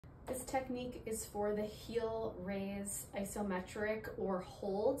This technique is for the heel raise isometric or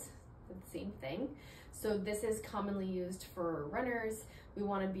hold, the same thing. So this is commonly used for runners. We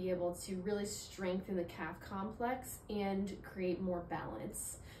want to be able to really strengthen the calf complex and create more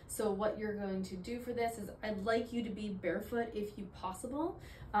balance. So what you're going to do for this is I'd like you to be barefoot if you possible,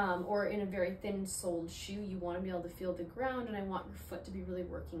 or in a very thin soled shoe. You want to be able to feel the ground, and I want your foot to be really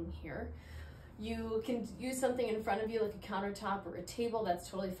working here. You can use something in front of you like a countertop or a table, that's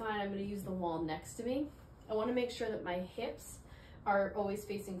totally fine. I'm going to use the wall next to me. I want to make sure that my hips are always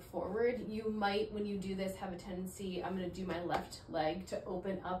facing forward. You might, when you do this, have a tendency, I'm going to do my left leg to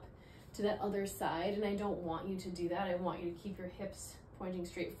open up to that other side, and I don't want you to do that. I want you to keep your hips pointing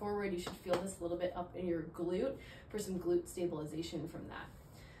straight forward. You should feel this a little bit up in your glute for some glute stabilization from that.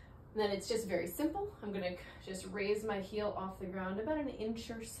 And then it's just very simple. I'm going to just raise my heel off the ground about an inch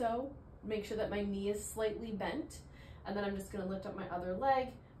or so. Make sure that my knee is slightly bent, and then I'm just going to lift up my other leg,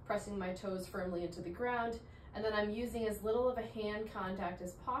 pressing my toes firmly into the ground, and then I'm using as little of a hand contact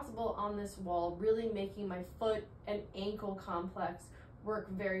as possible on this wall, really making my foot and ankle complex work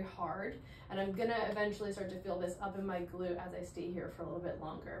very hard. And I'm going to eventually start to feel this up in my glute as I stay here for a little bit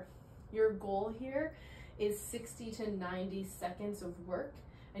longer. Your goal here is 60 to 90 seconds of work,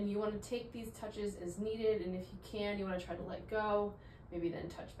 and you want to take these touches as needed, and if you can, you want to try to let go. Maybe then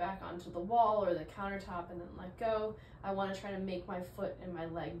touch back onto the wall or the countertop and then let go. I want to try to make my foot and my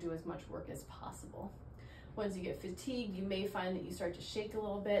leg do as much work as possible. Once you get fatigued, you may find that you start to shake a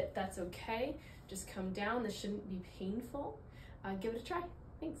little bit. That's okay. Just come down. This shouldn't be painful. Give it a try.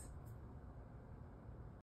 Thanks.